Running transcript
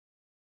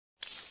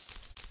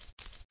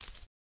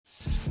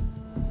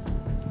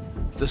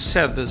the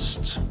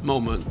saddest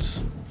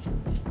moment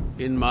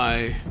in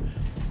my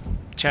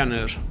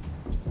tenure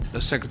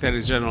as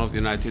Secretary General of the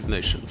United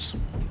Nations.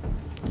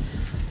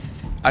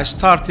 I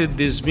started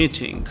this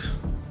meeting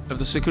of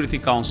the Security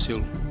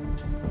Council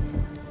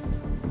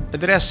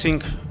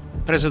addressing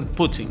President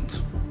Putin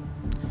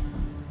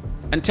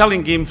and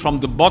telling him from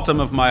the bottom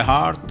of my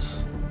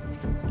heart,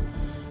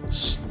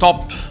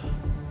 stop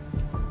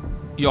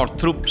your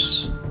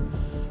troops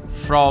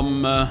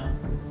from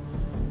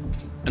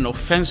an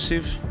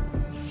offensive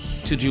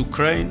to the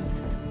Ukraine,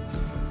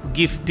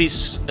 give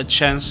peace a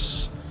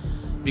chance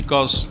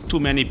because too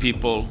many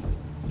people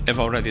have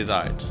already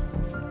died.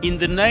 In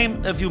the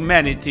name of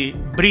humanity,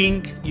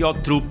 bring your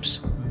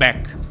troops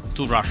back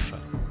to Russia.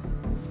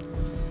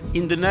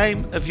 In the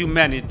name of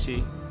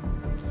humanity,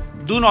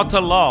 do not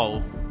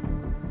allow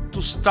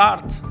to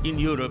start in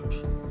Europe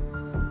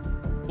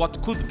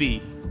what could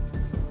be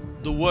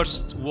the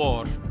worst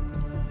war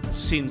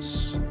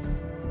since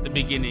the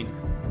beginning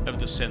of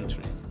the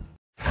century.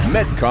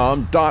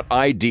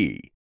 Medcom.id,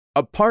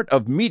 a part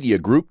of Media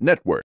Group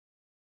Network.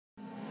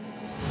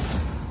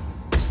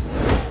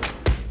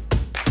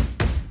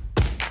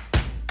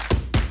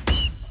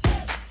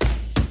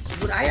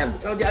 Bubur ayam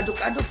kalau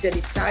diaduk-aduk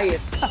jadi cair.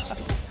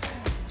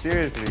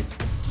 Seriously?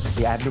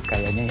 Diaduk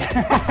kayaknya ya.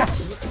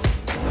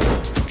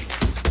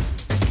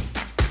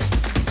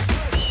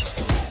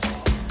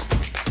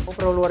 Oh,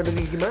 perlu luar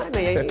negeri gimana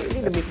ya?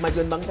 Ini demi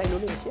kemajuan bangsa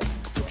Indonesia.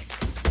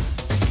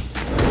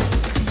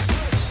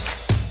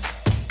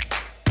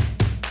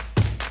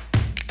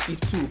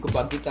 Isu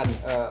kebangkitan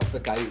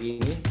PKI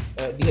ini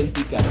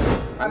dihentikan.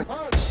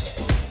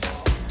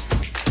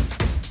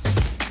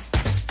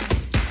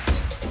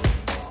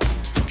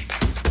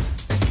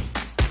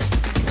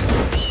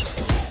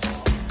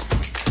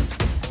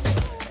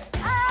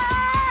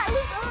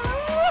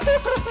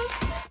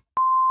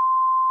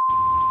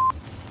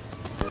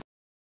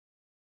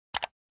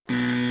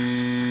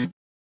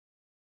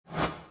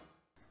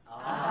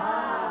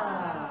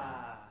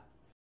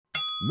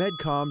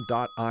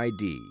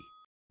 Medcom.id,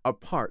 a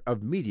part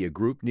of Media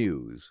Group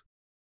News.